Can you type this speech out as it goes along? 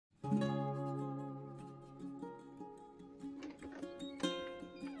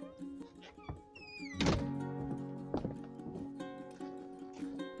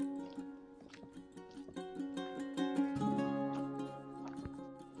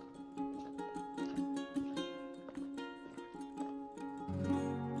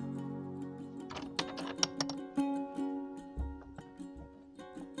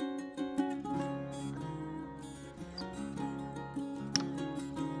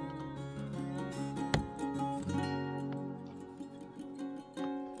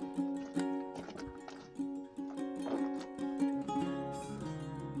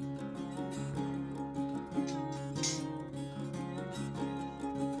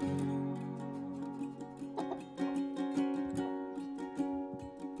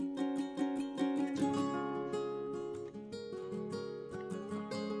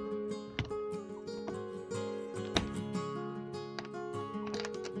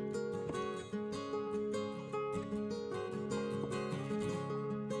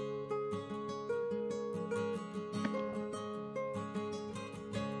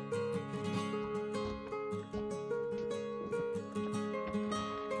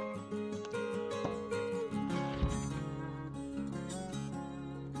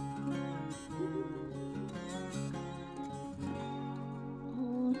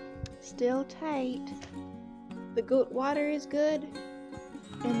still tight. The goat water is good,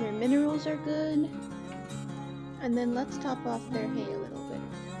 and their minerals are good. And then let's top off their hay a little bit.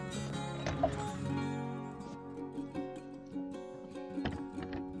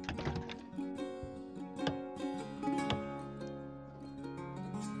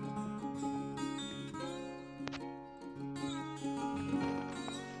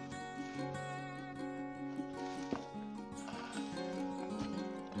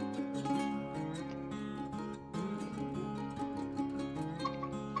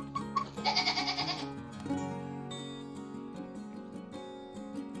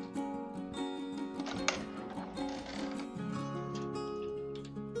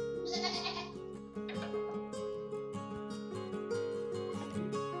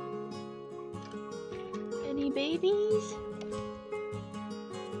 Any babies?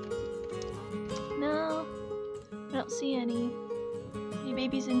 No, I don't see any. Any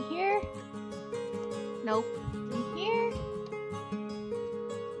babies in here? Nope. In here?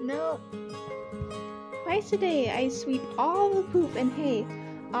 Nope. Twice a day I sweep all the poop and hay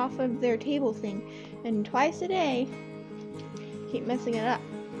off of their table thing, and twice a day keep messing it up.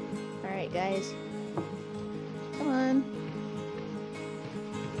 Alright guys, come on.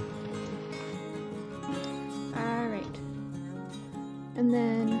 Alright, and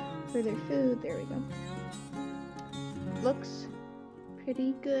then for their food, there we go. Looks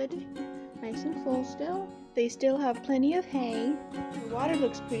pretty good, nice and full still. They still have plenty of hay. The water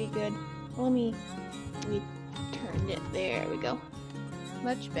looks pretty good. Let me turn it, there we go.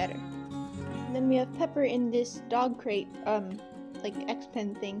 Much better. And then we have Pepper in this dog crate, like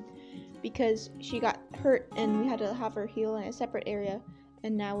X-Pen thing, because she got hurt and we had to have her heal in a separate area,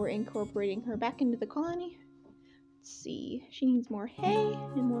 and now we're incorporating her back into the colony. Let's see, she needs more hay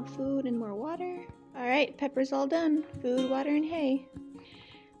and more food and more water. Alright, Pepper's all done. Food, water, and hay.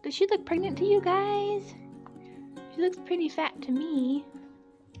 Does she look pregnant to you guys? She looks pretty fat to me.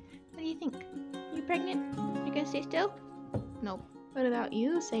 What do you think? Are you pregnant? You gonna stay still? Nope. What about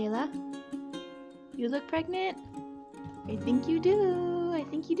you, Sayla? You look pregnant? I think you do. I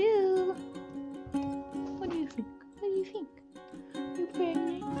think you do. What do you think? What do you think? You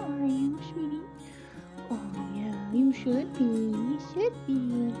pregnant? Are you, sweetie? Oh yeah, you should be. You should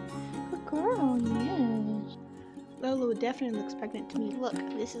be. Good girl, yes. Lolo definitely looks pregnant to me. Look,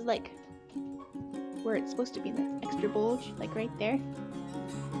 this is like where it's supposed to be, the extra bulge, like right there.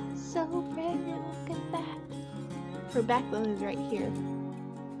 So pregnant, look at that. Her backbone is right here.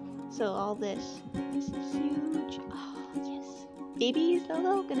 So all this is huge. Oh, yes. Babies,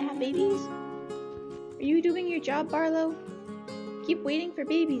 Lolo? Gonna have babies? Are you doing your job, Barlow? Keep waiting for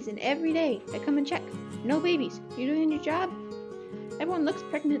babies, and every day I come and check. No babies. You doing your job? Everyone looks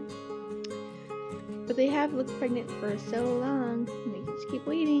pregnant. But they have looked pregnant for so long, and they just keep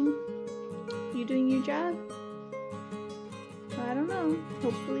waiting. You doing your job? I don't know.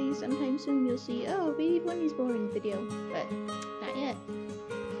 Hopefully sometime soon you'll see, oh, baby bunny's born video, but not yet.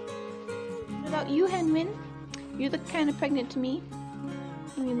 What about you, Henwin? You look kind of pregnant to me.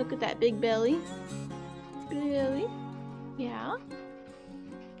 I mean, look at that big belly. Big belly. Yeah?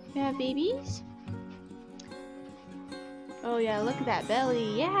 You have babies? Oh yeah, look at that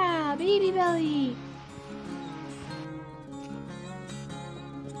belly. Yeah, baby belly.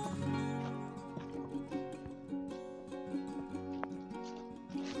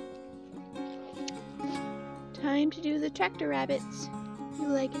 Time to do the tractor rabbits. You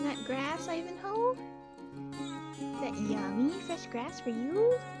liking that grass, Ivanhoe? That yummy fresh grass for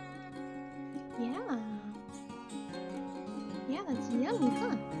you? Yeah. Yeah, that's yummy,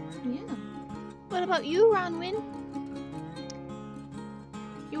 huh? Yeah. What about you, Ronwin?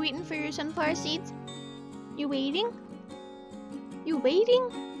 You waiting for your sunflower seeds? You waiting? You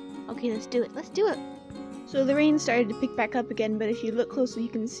waiting? Okay, let's do it. Let's do it. So the rain started to pick back up again, but if you look closely, you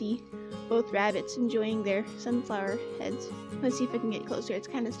can see both rabbits enjoying their sunflower heads. Let's see if I can get closer. It's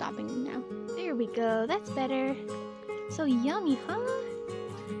kind of stopping now. There we go. That's better. So yummy, huh?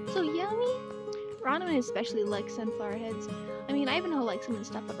 So yummy. Ronwin especially likes sunflower heads. I mean, Ivanhoe likes them and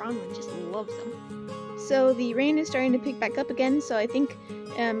stuff, but Ronwin just loves them. So the rain is starting to pick back up again, so I think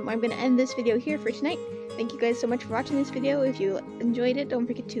I'm going to end this video here for tonight. Thank you guys so much for watching this video. If you enjoyed it, don't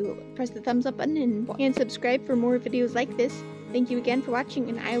forget to press the thumbs up button and subscribe for more videos like this. Thank you again for watching,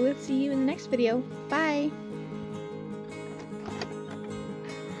 and I will see you in the next video. Bye!